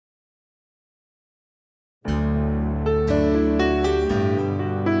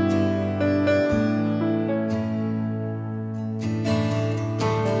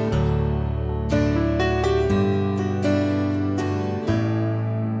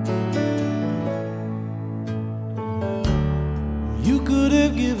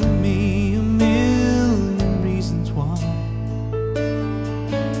have given me a million reasons why,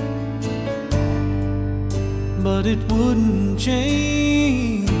 but it wouldn't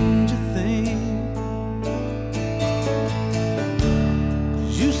change a thing.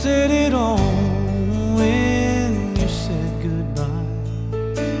 'Cause you said it all when you said goodbye.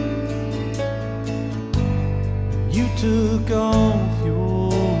 You took off your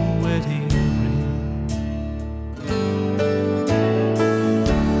wedding ring.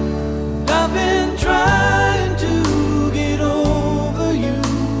 I've been trying to get over you.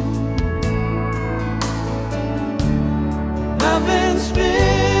 I've been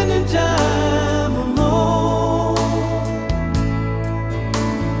spending time alone.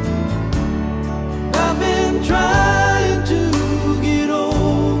 I've been trying to get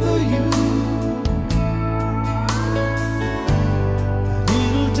over you.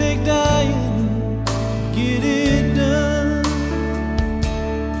 It'll take dying to get it done.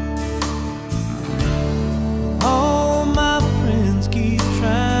 All my friends keep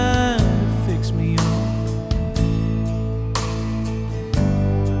trying to fix me up.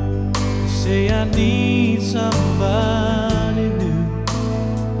 They say I need somebody new.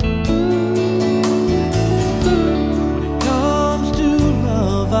 When it comes to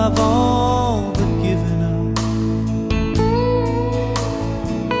love, I've all but given up.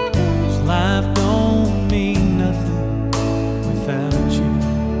 'Cause life don't mean nothing without you.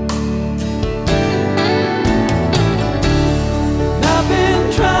 I've been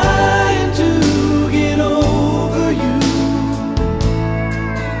trying to get over you.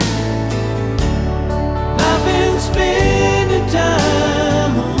 I've been spending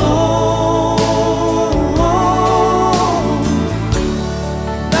time alone.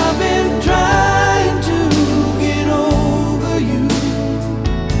 I've been trying to get over you.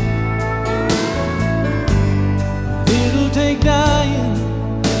 It'll take dying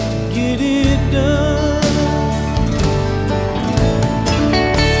to get it done.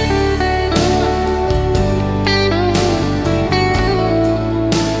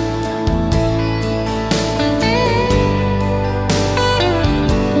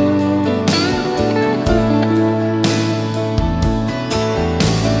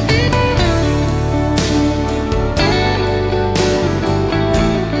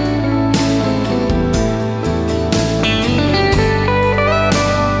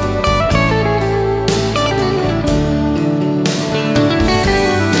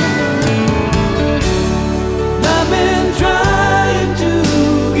 I've been trying to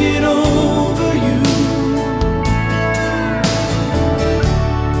get over you.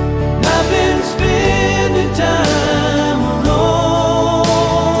 I've been spending time alone.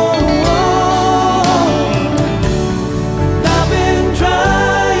 I've been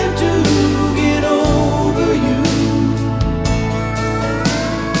trying to get over you.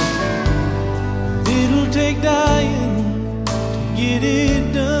 It'll take dying to get it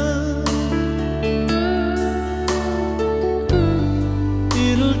done.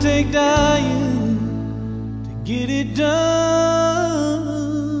 It'll take dying